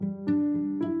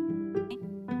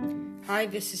Hi,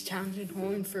 this is Townsend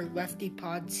Holland for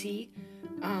LeftiePodC.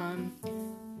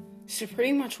 So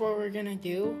pretty much what we're going to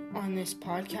do on this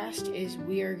podcast is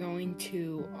we are going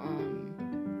to,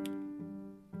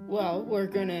 we're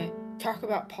going to talk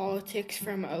about politics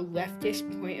from a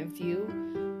leftist point of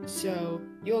view. So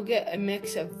you'll get a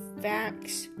mix of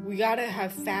facts. We got to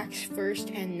have facts first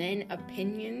and then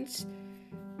opinions.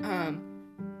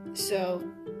 So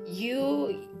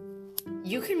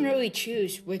you can really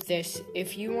choose with this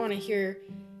if you want to hear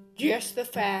just the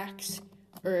facts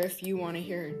or if you want to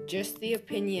hear just the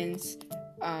opinions.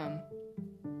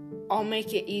 I'll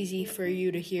make it easy for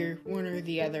you to hear one or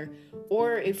the other.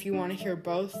 Or if you want to hear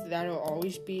both, that'll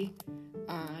always be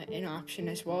an option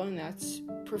as well, and that's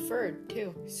preferred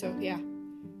too. So yeah,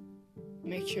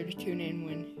 make sure to tune in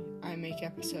when I make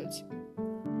episodes.